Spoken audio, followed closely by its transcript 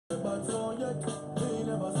But so yet, we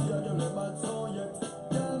never see a girl but so yet.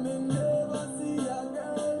 Tell me never see a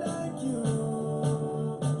girl like you.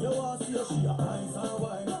 You want to see she a ice and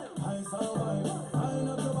wine, ice and wine. Wine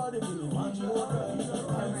up your body, give me one more time.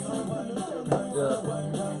 Ice and wine, ice and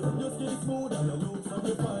wine. Your skin smooth and your looks so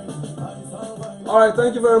fine. Ice and wine. All right,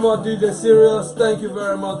 thank you very much, DJ Serious. Thank you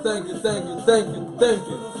very much. Thank you, thank you, thank you, thank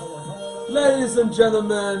you. Ladies and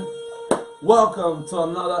gentlemen, welcome to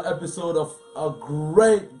another episode of a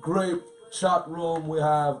great chat room we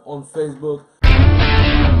have on Facebook.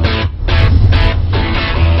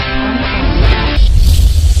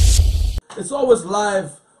 It's always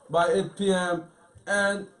live by 8 p.m.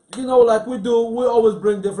 and you know, like we do, we always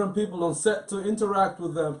bring different people on set to interact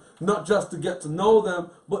with them, not just to get to know them,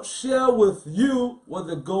 but share with you what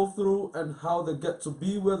they go through and how they get to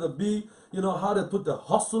be where they be, you know, how they put the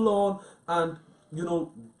hustle on and, you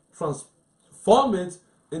know, transform it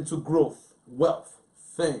into growth, wealth,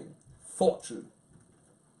 fame, fortune.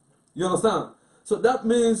 You understand? So that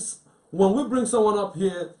means when we bring someone up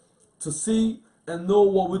here to see and know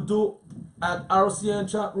what we do at RCN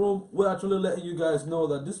chat room, we're actually letting you guys know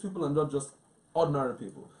that these people are not just ordinary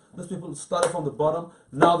people. These people started from the bottom,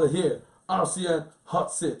 now they're here. RCN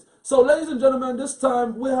Hot Seat. So ladies and gentlemen, this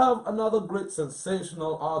time we have another great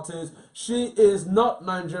sensational artist. She is not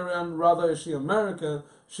Nigerian, rather is she American.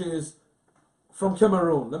 She is from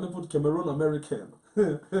Cameroon. Let me put Cameroon American.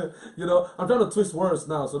 You know, I'm trying to twist words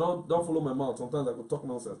now, so don't follow my mouth. Sometimes I could talk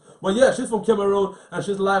nonsense. But yeah, she's from Cameroon and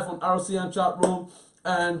she's live on RCN chat room,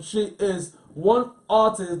 and she is one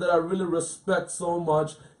artist that I really respect so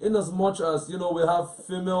much, in as much as, you know, we have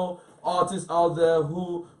female artists out there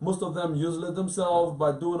who most of them useless themselves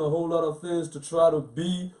by doing a whole lot of things to try to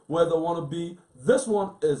be where they want to be. This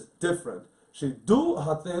one is different. She do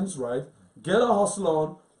her things right, get her hustle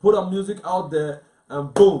on, put her music out there,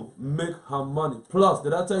 and boom, make her money. Plus,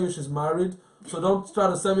 did I tell you she's married? So don't try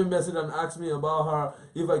to send me a message and ask me about her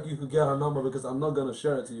if you could get her number, because I'm not going to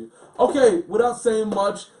share it to you. Okay, without saying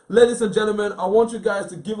much, ladies and gentlemen, I want you guys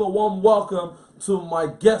to give a warm welcome to my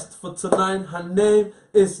guest for tonight. Her name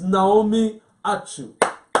is Naomi Achu.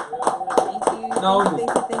 Thank you. Naomi,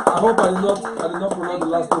 Thank you. I hope I did not pronounce the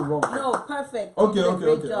last name wrong. No, perfect. Okay.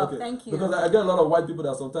 Thank you. Because I get a lot of white people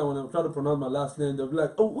that sometimes when I'm trying to pronounce my last name, they'll be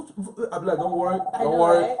like, oh, I'll be like, don't worry,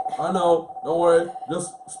 Right? I know, don't worry,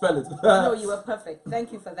 just spell it. No, you were perfect.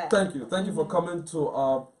 Thank you for that. Thank you for coming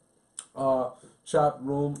to our chat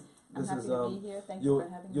room. I'm happy to be here. Thank you for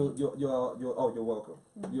having me. You're welcome.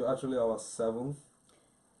 You're actually our 7th.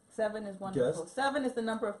 7 is wonderful. Yes. 7 is the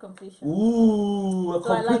number of completion. Ooh, a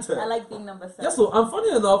computer. So I like being number 7. Yeah, so and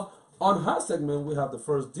funny enough, on her segment we have the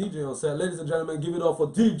first DJ on set. Ladies and gentlemen, give it up for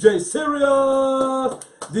DJ Serious.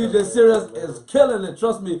 DJ Serious is killing it.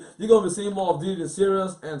 Trust me, you're gonna be seeing more of DJ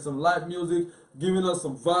Serious and some live music, giving us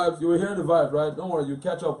some vibes. You were hearing the vibes, right? Don't worry, you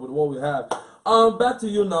catch up with what we have. Back to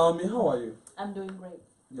you, Naomi. How are you? I'm doing great.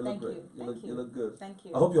 You look great. You look good. Thank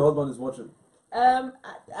you. I hope your husband is watching. I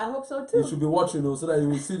hope so too. You should be watching, so that he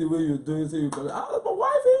will see the way you're doing, so you can, my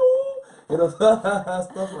wife, you know, stuff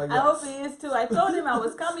like that. I hope he is too. I told him I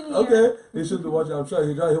was coming here. Okay, he should be watching. I'm sure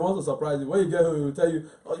he wants to surprise you. When you get home, he will tell you,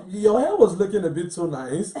 oh, your hair was looking a bit too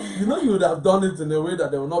nice. You know, you would have done it in a way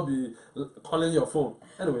that they will not be calling your phone.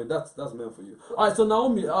 Anyway, that's meant for you. All right, so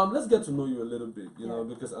Naomi, let's get to know you a little bit, you know,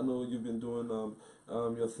 because I know you've been doing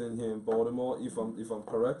your thing here in Baltimore, if I'm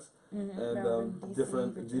correct. And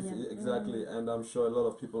different, exactly, and I'm sure a lot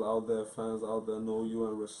of people out there, fans out there, know you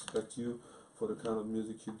and respect you for the kind of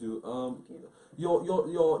music you do.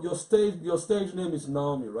 Your stage name is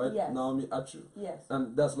Naomi, right? Yes. Naomi Achu. Yes.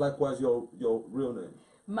 And that's likewise your real name.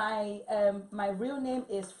 My real name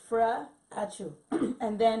is Fra Achu,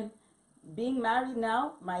 and then being married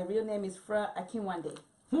now, my real name is Fra Akinwande.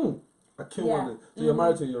 Akinwande. So you're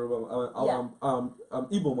married to a Yoruba. I'm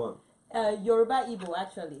Igbo man. Yoruba Igbo,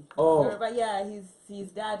 actually. Oh. Yoruba, yeah.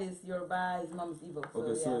 His dad is Yoruba, his mom is Igbo. So,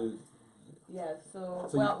 okay, yeah. So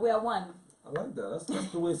we are one. I like that.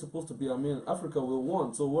 That's the way it's supposed to be. I mean, Africa, we're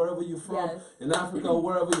one. So wherever you're from, yes. in Africa,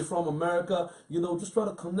 wherever you're from, America, you know, just try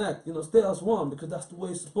to connect. You know, stay as one, because that's the way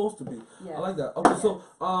it's supposed to be. Yes. I like that. Okay, yes. So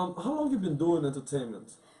how long have you been doing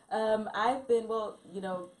entertainment? I've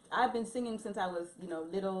been singing since I was,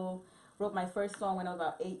 little. Wrote my first song when I was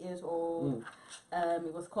about 8 years old.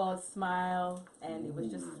 It was called Smile, and it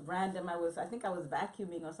was just random. I think I was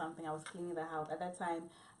vacuuming or something. I was cleaning the house. At that time,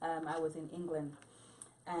 I was in England.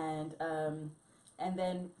 And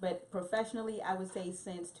then, but professionally, I would say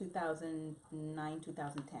since 2009,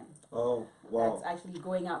 2010. Oh, wow. That's actually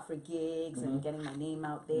going out for gigs and getting my name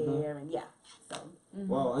out there, and yeah. So.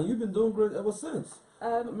 Wow, and you've been doing great ever since.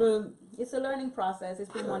 I mean, It's a learning process.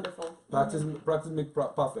 It's been wonderful. Practice make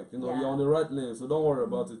perfect. You know, Yeah. you're on the right lane, so don't worry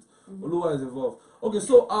about it. Oluwa is involved. Okay,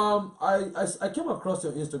 so I came across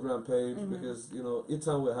your Instagram page because you know each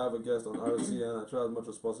time we have a guest on RC, and I try as much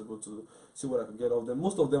as possible to see what I can get of them.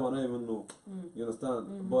 Most of them I don't even know. You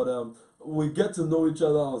understand? But we get to know each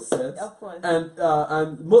other on set. Of course. And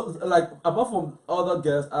like apart from other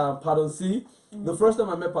guests, Pardon C. The first time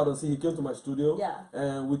I met Pardon C, he came to my studio. Yeah.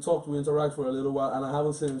 And we talked, we interact for a little while, and I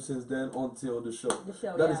haven't seen him since then until the show. The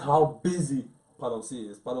show, That is yeah. how busy Pardon C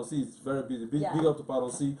is. Pardon C is very busy. Big up to Pardon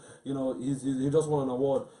C. You know, he just won an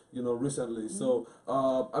award, you know, recently. So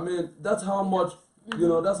I mean, that's how much you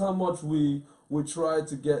know. That's how much we try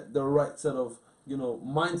to get the right set of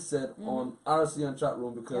mindset on RC and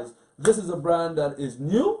Chatroom, because this is a brand that is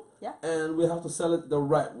new. Yeah. And we have to sell it the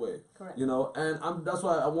right way. Correct. You know, and that's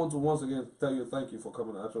why I want to once again tell you thank you for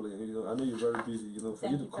coming. Actually, you know, I know you're very busy. You know, for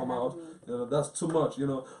Thank you you to for come having out, me. you know, that's too much. You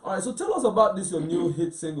know. All right, so tell us about this your new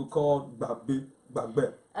hit single called Babe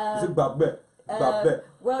Babe. Is it Babe? Babe.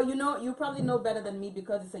 Well, you know, you probably know better than me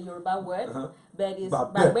because it's a Yoruba word, but it's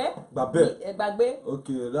Babe. bagbe. Babe. Bagbe.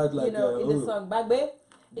 Okay, that's like You know, in the song bagbe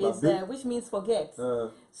is Babe. which means forget.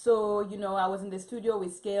 So you know, I was in the studio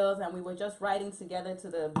with Scales, and we were just writing together to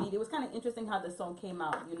the beat. It was kind of interesting how the song came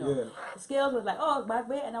out. You know, Scales was like, "Oh,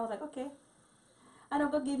 bagbe," and I was like, "Okay, I'm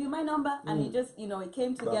gonna give you my number," and it just, you know, it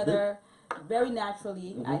came together very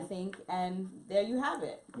naturally, I think, and there you have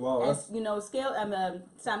it. Wow. And you know,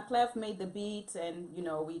 Sam Clef made the beat, and you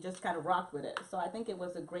know, we just kind of rocked with it. So I think it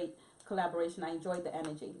was a great collaboration. I enjoyed the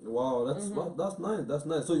energy. Wow, that's nice. That's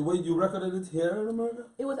nice. So when you recorded it here in America?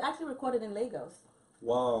 It was actually recorded in Lagos.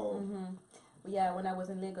 Wow. Yeah, when I was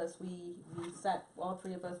in Lagos, we sat, all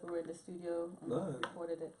three of us were in the studio and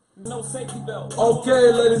recorded it. No safety belt.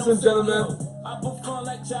 Okay, ladies and gentlemen. I perform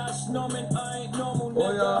like Josh Norman. I ain't normal.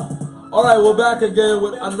 Oh yeah. All right, we're back again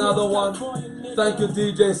with another one. Thank you,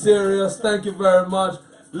 DJ Serious. Thank you very much.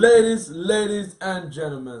 Ladies and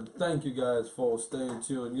gentlemen, thank you guys for staying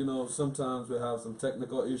tuned. You know, sometimes we have some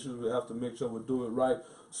technical issues. We have to make sure we do it right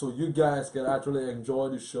so you guys can actually enjoy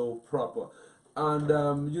the show proper.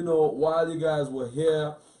 And, you know, while you guys were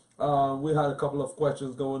here, we had a couple of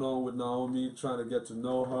questions going on with Naomi, trying to get to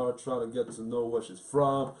know her, trying to get to know where she's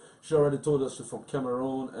from. She already told us she's from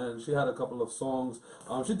Cameroon, and she had a couple of songs.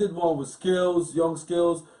 She did one with Skills, Young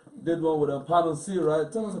Skills, did one with Pardon C, right?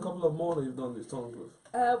 Tell us a couple of more that you've done these songs with.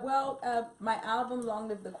 My album Long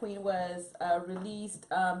Live the Queen was released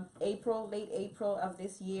late April of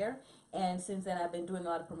this year, and since then I've been doing a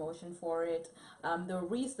lot of promotion for it.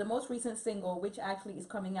 The most recent single, which actually is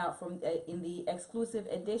coming out from in the exclusive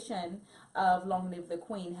edition of Long Live the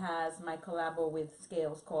Queen, has my collabo with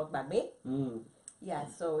Scales called Bagbe. Yeah,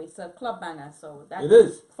 so it's a club banger. So that's it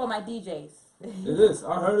is for my DJs. It is.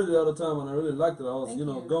 I heard it the other time and I really liked it. I was, Thank you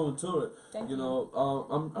know, you. going to it. Thank you you. know,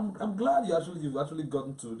 I'm glad you've actually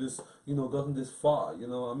gotten to this, you know, gotten this far. You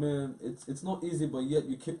know, I mean, it's not easy, but yet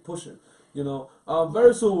you keep pushing. You know,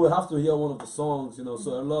 very soon we'll have to hear one of the songs. You know,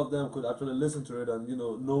 so a lot of them could actually listen to it and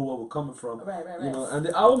know where we're coming from. Right. You know, and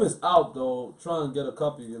the album is out though. Try and get a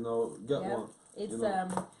copy. You know, get one. It's you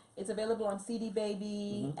know. It's available on CD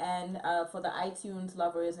Baby and for the iTunes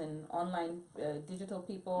lovers and online digital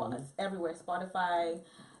people, it's everywhere. Spotify,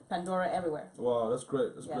 Pandora, everywhere. Wow, that's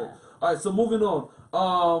great. That's Yeah. great. All right, so moving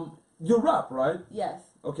on. You rap, right? Yes.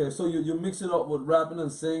 Okay, so you mix it up with rapping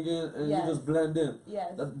and singing, and Yes. you just blend in.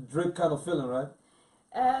 Yes. That Drake kind of feeling, right?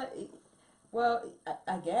 Well,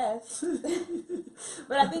 I guess.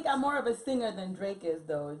 But I think I'm more of a singer than Drake is,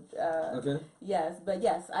 though. Okay. Yes, but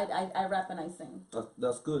yes, I rap and I sing.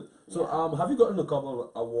 That's good. So, Yeah. have you gotten a couple of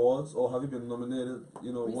awards, or have you been nominated?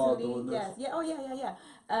 You know, while Recently, doing this. yes. Yeah. Oh,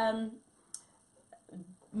 yeah.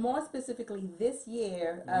 More specifically, this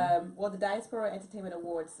year, the Diaspora Entertainment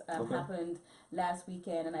Awards happened last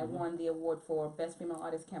weekend, and I won the award for Best Female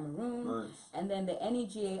Artist Cameroon. Nice. And then the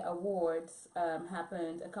NEGA Awards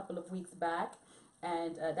happened a couple of weeks back,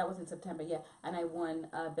 and that was in September, and I won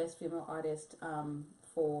Best Female Artist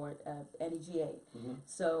for NEGA.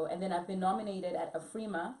 So, and then I've been nominated at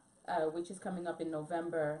AFRIMA, which is coming up in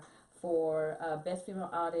November, for Best Female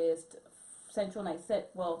Artist Central Night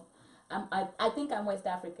Set. Well, I think I'm West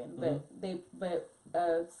African, but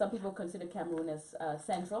some people consider Cameroon as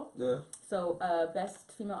Central. Yeah. So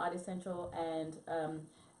Best Female Artist Central and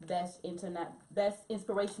Best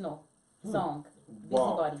Inspirational Song,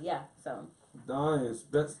 Wow. Busybody. Yeah. So. Nice.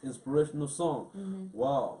 Best inspirational song.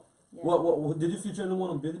 Wow. Yeah. What did you feature anyone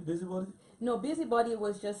on Busybody? No, Busybody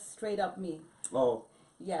was just straight up me. Oh.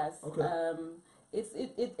 Yes. Okay.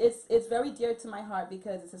 It's very dear to my heart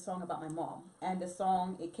because it's a song about my mom, and the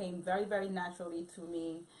song, it came very, very naturally to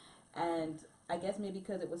me, and I guess maybe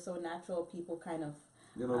because it was so natural, people kind of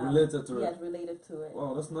related to it. Yes, related to it.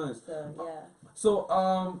 Wow, that's nice. So yeah. So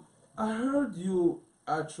I heard you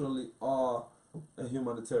actually are a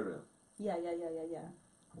humanitarian. Yeah.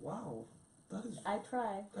 Wow, I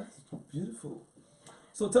try. that's beautiful.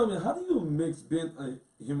 So tell me, how do you mix being a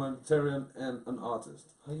humanitarian and an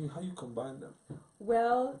artist? How you combine them?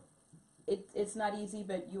 Well, it's not easy,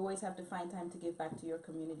 but you always have to find time to give back to your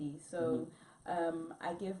community. So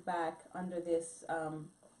I give back under this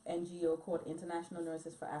NGO called International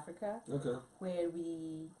Nurses for Africa, where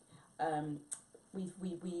we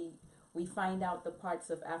find out the parts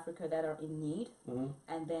of Africa that are in need,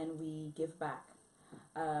 and then we give back.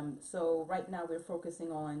 So right now we're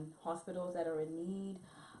focusing on hospitals that are in need,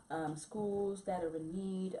 schools that are in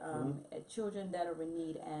need, children that are in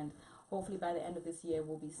need, and hopefully by the end of this year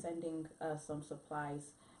we'll be sending some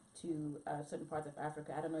supplies to certain parts of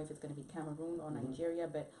Africa. I don't know if it's going to be Cameroon or Nigeria,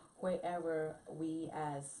 but wherever we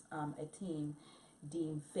as a team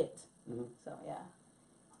deem fit. So yeah.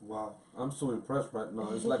 Wow, I'm so impressed right now.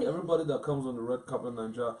 It's like everybody that comes on the Red Carpet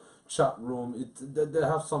Naija chat room, they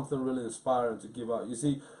have something really inspiring to give out. You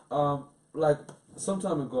see, like some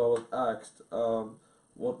time ago I was asked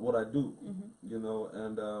what I do,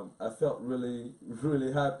 and I felt really,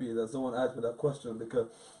 really happy that someone asked me that question because,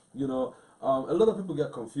 a lot of people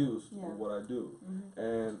get confused with what I do,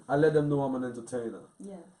 and I let them know I'm an entertainer.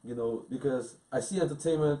 Because I see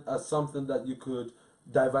entertainment as something that you could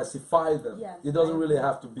diversify them. It doesn't really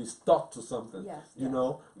have to be stuck to something,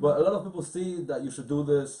 But a lot of people see that you should do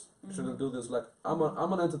this, you shouldn't do this. Like I'm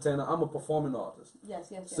an entertainer, I'm a performing artist.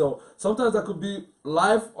 So sometimes I could be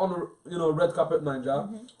live on Red Carpet Naija.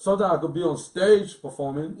 Sometimes I could be on stage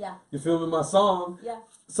performing. You feel me? My song.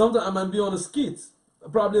 Sometimes I might be on a skit.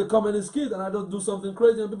 Probably a comedy skit, and I just do something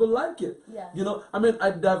crazy and people like it. I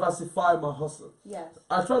diversify my hustle.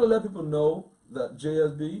 I try to let people know that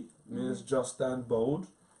JSB means just stand bold.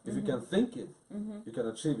 If you can think it, you can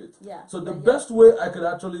achieve it. So the best way I could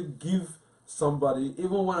actually give somebody,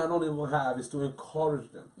 even when I don't even have, is to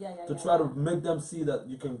encourage them. To try to make them see that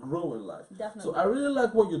you can grow in life. So I really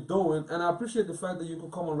like what you're doing, and I appreciate the fact that you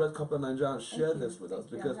could come on Red Carpet Naija and share this with us,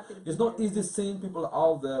 because it's not easy seeing people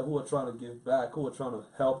out there who are trying to give back, who are trying to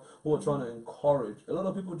help, who are trying to encourage. A lot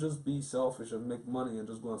of people just be selfish and make money and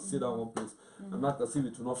just go and sit down one place and act as if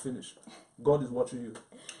it will not finish. God is watching you.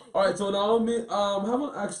 Alright, so Naomi,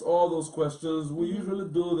 haven't asked all those questions. We usually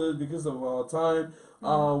do this because of our time.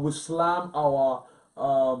 We slam our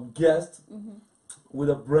guest with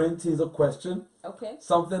a brain teaser question.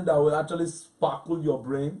 Something that will actually sparkle your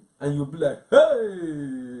brain, and you'll be like,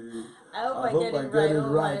 hey! I hope I get it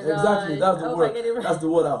right. Exactly, that's the word. That's the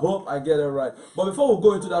word. I hope I get it right. But before we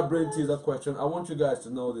go into that brain teaser question, I want you guys to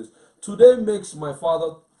know this. Today makes my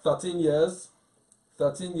father 13 years.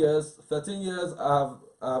 13 years. I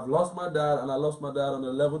have lost my dad, and I lost my dad on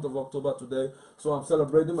the 11th of October today. So I'm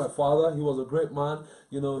celebrating my father. He was a great man.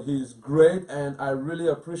 He's great, and I really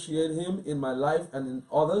appreciate him in my life and in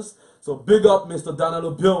others. So big up, Mr.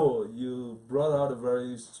 Danilo Bill. You brought out a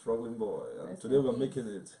very struggling boy, and today we're making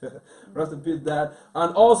it. Rest in peace, Dad.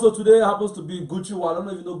 And also today happens to be Gucci Wale. I don't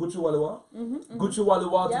know if you know Gucci Walewa. Gucci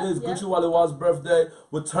Walewa. Today is Gucci Walewa's birthday.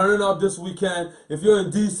 We're turning up this weekend. If you're in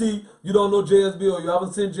DC, you don't know JSB, or you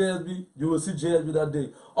haven't seen JSB, you will see JSB that day.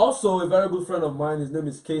 Also, a very good friend of mine, his name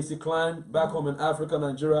is Casey Klein, back home in Africa,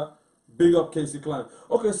 Nigeria. Big up Casey Klein.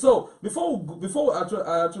 Okay, so before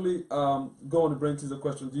I actually go on the brain teaser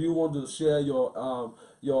question, do you want to share your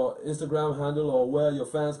Instagram handle, or where your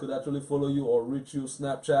fans could actually follow you or reach you?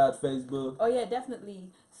 Snapchat, Facebook? Oh yeah,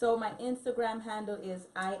 definitely. So my Instagram handle is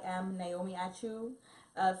I am Naomi Achu.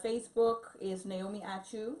 Facebook is Naomi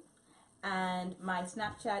Achu, and my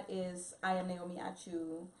Snapchat is I am Naomi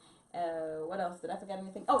Achu. What else? Did I forget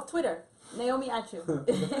anything? Oh, Twitter, Naomi Achu.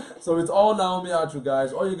 So it's all Naomi Achu,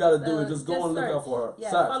 guys. All you gotta do is just go and look out for her.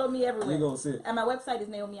 Yeah, follow me everywhere. You're gonna see it. And my website is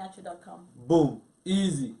naomiachu.com. Boom,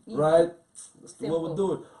 easy, right? That's the way we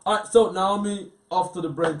do it. All right, so Naomi, off to the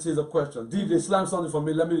brain teaser question. DJ, slam something for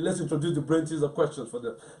me. Let's introduce the brain teaser questions for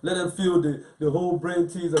them. Let them feel the whole brain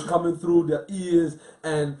teaser coming through their ears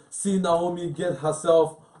and see Naomi get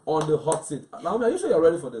herself on the hot seat. Naomi, are you sure you're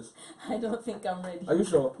ready for this? I don't think I'm ready. Are you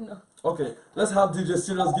sure? No. Okay, let's have DJ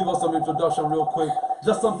Serious give us some introduction real quick.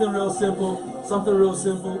 Just something real simple. Something real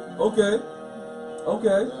simple. Okay.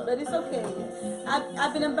 But it's okay.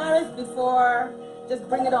 I've been embarrassed before. Just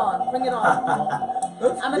bring it on. Bring it on.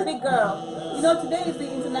 I'm a big girl. Today is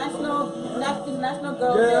the International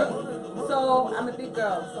Girl Day. So I'm a big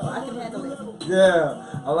girl, so I can handle it.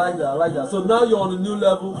 Yeah, I like that. So now you're on a new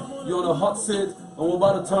level, you're on a hot seat, and we're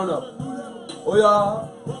about to turn up. Oh yeah.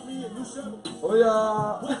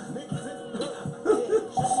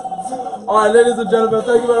 Alright, ladies and gentlemen,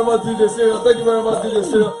 thank you very much, DJ Serial. Thank you very much, DJ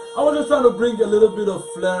Serial. I was just trying to bring a little bit of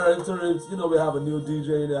flair into it. You know, we have a new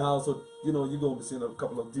DJ in the house, so you know, you're going to be seeing a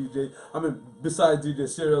couple of DJ. I mean, besides DJ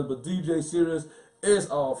Serial, but DJ Serious is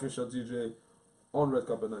our official DJ on Red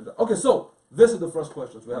Carpet Naija. Okay, so this is the first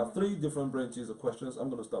question. We have 3 different brain teaser questions. I'm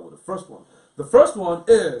going to start with the first one. The first one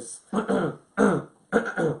is a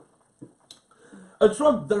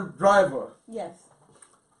truck driver. Yes.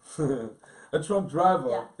 A truck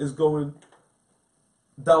driver is going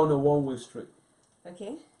down a one-way street.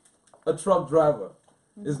 Okay. A truck driver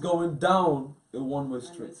is going down a one-way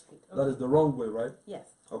street. Okay. That is the wrong way, right?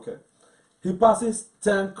 Yes. Okay. He passes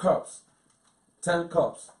 10 cops. 10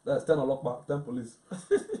 cops. That's 10 Olokpa, 10 police.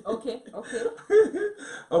 Okay.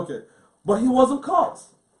 Okay. But he wasn't caught.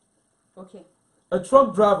 Okay. A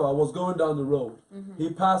truck driver was going down the road. He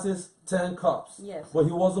passes 10 cops. Yes. But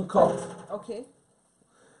he wasn't caught. Okay.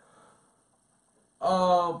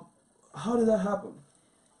 How did that happen?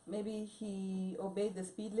 Maybe he obeyed the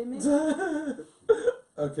speed limit.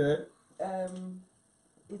 Okay.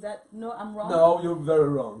 Is that no? I'm wrong. No, you're very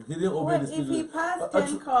wrong. He didn't obey the speed limit. If he passed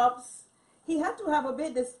 10 cops, he had to have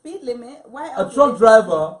obeyed the speed limit. Why? A truck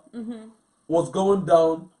driver was going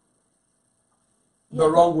down the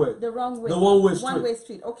wrong way. The wrong way. The one-way street. One-way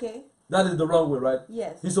street. Okay. That is the wrong way, right?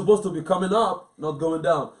 Yes. He's supposed to be coming up, not going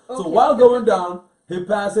down. Okay. So while going down, he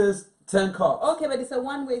passes 10 cops. Okay, but it's a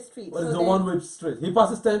one-way street. Well, it's a one-way street. He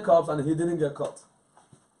passes 10 cops and he didn't get caught.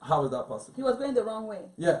 How is that possible? He was going the wrong way.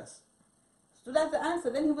 Yes. So that's the answer.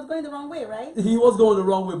 Then he was going the wrong way, right? He was going the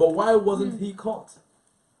wrong way, but why wasn't he caught?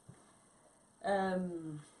 Yes,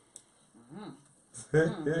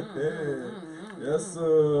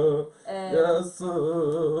 sir. Yes,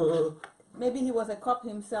 sir. Maybe he was a cop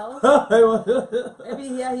himself.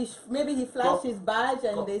 maybe he flashed his badge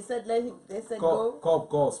and they said go.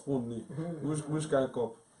 Cop, spoon me. Which kind of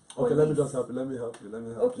cop? Okay, let me just help you. Let me help you.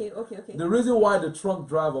 Okay. The reason why the truck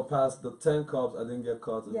driver passed the 10 cops and didn't get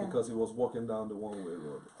caught is because he was walking down the one-way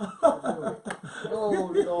road.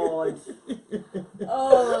 Oh Lord.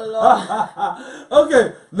 Oh Lord.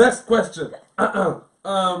 Okay, next question. All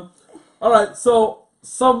right, so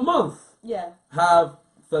some months have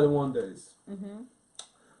 31 days.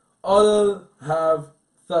 Others have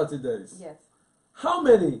 30 days. Yes. How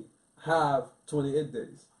many have 28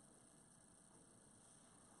 days?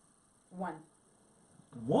 1.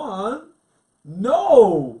 1?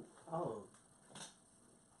 No. Oh.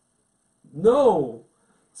 No.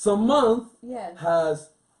 Some month has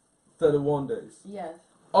 31 days. Yes.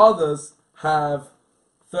 Others have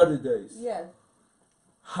 30 days. Yes.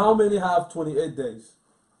 How many have 28 days?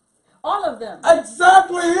 All of them.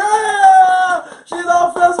 Exactly, yeah! She's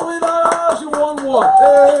our first winner! She won one.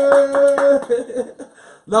 Hey.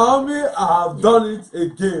 Naomi, I have done it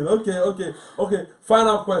again. Okay.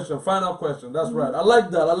 Final question. That's right. I like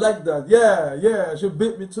that. Yeah. She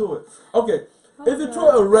beat me to it. Okay. If you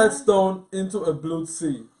throw a red stone into a blue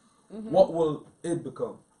sea, what will it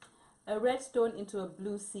become? A red stone into a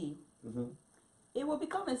blue sea. It will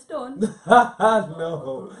become a stone.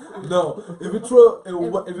 No. If you throw if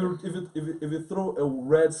you throw a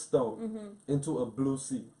red stone into a blue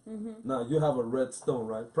sea, now you have a red stone,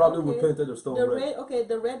 right? Probably we painted the stone red.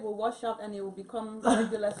 The red will wash out and it will become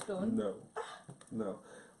regular stone. No.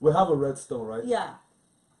 We have a red stone, right? Yeah.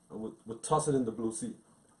 And we toss it in the blue sea.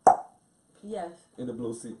 Yes. In the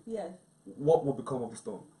blue sea. Yes. What will become of the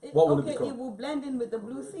stone? What will it become? It will blend in with the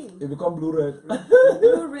blue sea. It become blue red.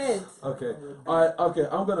 Blue red. Okay. All right. Okay.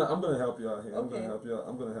 I'm gonna help you out here. I'm gonna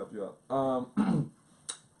help you out.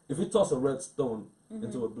 If you toss a red stone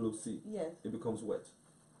into a blue sea, it becomes wet.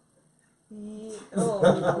 Yeah. Oh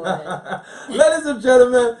Lord. Ladies and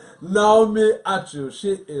gentlemen, Naomi Achu.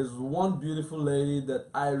 She is one beautiful lady that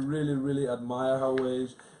I really, really admire her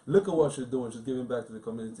ways. Look at what she's doing. She's giving back to the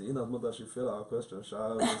community. In as much as she failed our question, we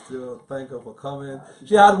still thank her for coming.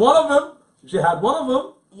 She had one of them.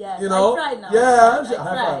 Yeah, you know. I tried now. Yeah,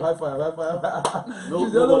 high five.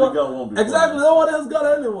 Nobody got one before. Exactly, nobody has got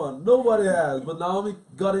anyone. Nobody has. But Naomi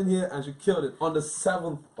got in here and she killed it on the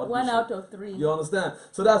 7th audition. 1 out of 3. You understand?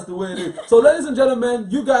 So that's the way it is. So ladies and gentlemen,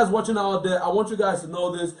 you guys watching out there, I want you guys to know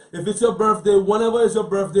this. If it's your birthday, whenever it's your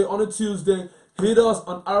birthday, on a Tuesday, hit us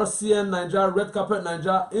on RCN Naija, Red Carpet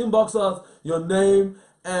Naija, inbox us your name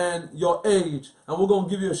and your age, and we're going to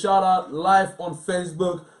give you a shout out live on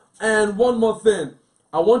Facebook. And one more thing,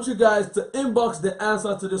 I want you guys to inbox the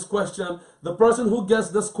answer to this question. The person who gets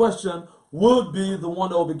this question will be the one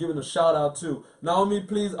that will be given a shout out to. Naomi,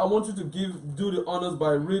 please, I want you to do the honors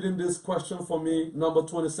by reading this question for me, number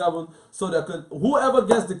 27, so that whoever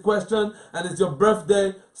gets the question and it's your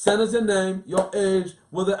birthday, send us your name, your age,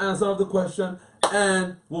 with the answer of the question,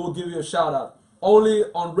 and we will give you a shout out. Only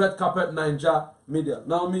on Red Carpet Naija Media.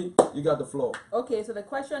 Naomi, you got the floor. Okay, so the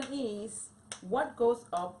question is, what goes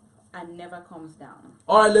up and never comes down?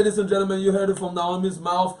 All right, ladies and gentlemen, you heard it from Naomi's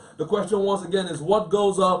mouth. The question once again is, what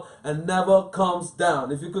goes up and never comes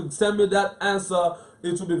down? If you could send me that answer,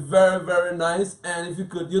 it would be very, very nice. And if you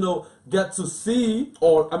could, get to see,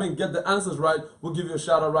 get the answers right, we'll give you a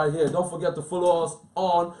shout out right here. Don't forget to follow us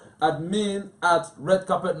on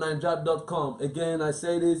admin@redcarpetnaija.com. Again, I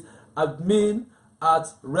say this,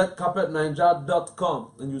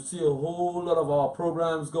 admin@redcarpetnaija.com. And you see a whole lot of our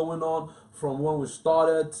programs going on from when we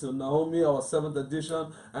started to Naomi, our 7th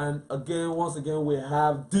edition. And once again, we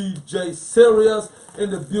have DJ Serious in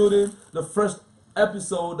the building. The first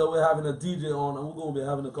episode that we're having a DJ on, and we're going to be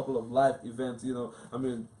having a couple of live events,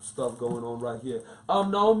 stuff going on right here.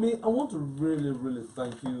 Naomi, I want to really, really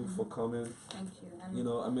thank you for coming. Thank you.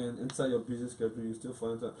 Inside your busy schedule, you still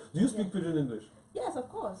find time. Do you speak Pidgin English? Yes, of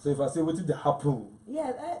course. So if I say, what did happen?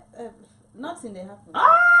 Yeah, nothing they happen.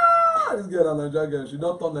 This girl on Naija girl, she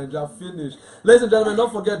don't thought Naija finished. Ladies and gentlemen,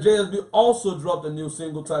 don't forget JSB also dropped a new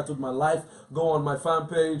single titled My Life. Go on my fan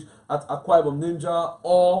page at Akwa Ibom Ninja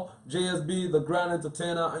or JSB The Grand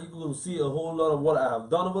Entertainer, and you're going to see a whole lot of what I have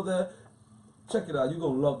done over there. Check it out, you're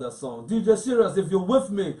going to love that song. DJ Serious, if you're with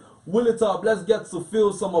me, will it up. Let's get to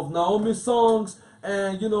feel some of Naomi's songs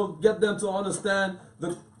and, get them to understand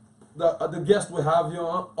the guest we have here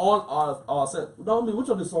on our set. Naomi, which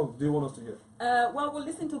of the songs do you want us to hear? We'll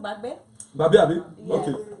listen to Babe. Babe, Abi? Yeah.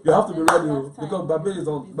 Okay. You have to be ready because Babe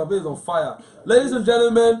is on fire. Ladies and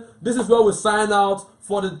gentlemen, this is where we sign out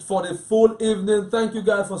for the full evening. Thank you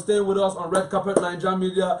guys for staying with us on Red Carpet Naija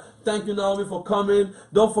Media. Thank you, Naomi, for coming.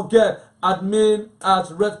 Don't forget,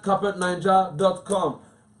 admin@redcarpetnaija.com.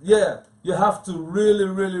 Yeah, you have to really,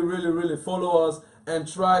 really, really, really follow us and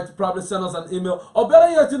try to probably send us an email. Or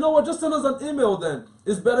better yet, you know what? Just send us an email then.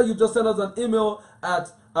 It's better you just send us an email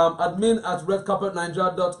at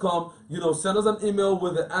admin@redcarpetnaija.com. Send us an email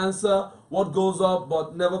with the answer, what goes up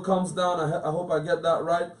but never comes down. I hope I get that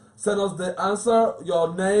right. Send us the answer,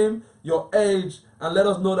 your name, your age, and let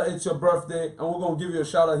us know that it's your birthday, and we're going to give you a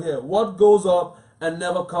shout out here. What goes up and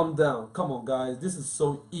never come down? Come on, guys. This is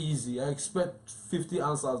so easy. I expect 50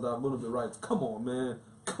 answers that are going to be right. Come on, man.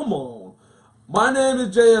 Come on. My name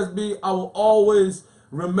is JSB. I will always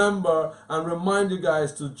remember and remind you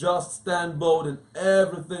guys to just stand bold in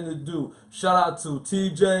everything you do. Shout out to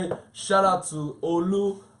TJ. Shout out to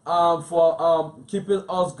Olu for keeping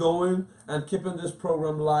us going and keeping this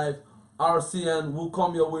program live. RCN will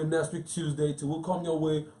come your way next week Tuesday. Will come your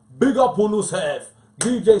way. Big up on us have.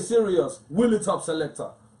 DJ Serious. Will it up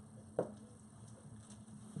selector.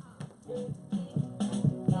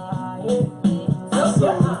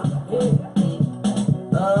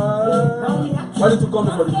 Why did you come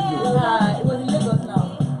for the video? It was in Lagos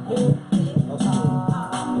now.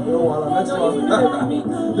 No, next one.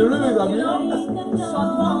 The remix, I mean. Some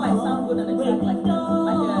more might sound good on a track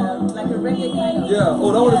like a reggae kind of. Yeah,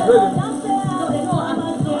 oh, that one is reggae. No,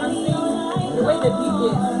 I'm saying the way the beat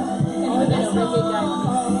is.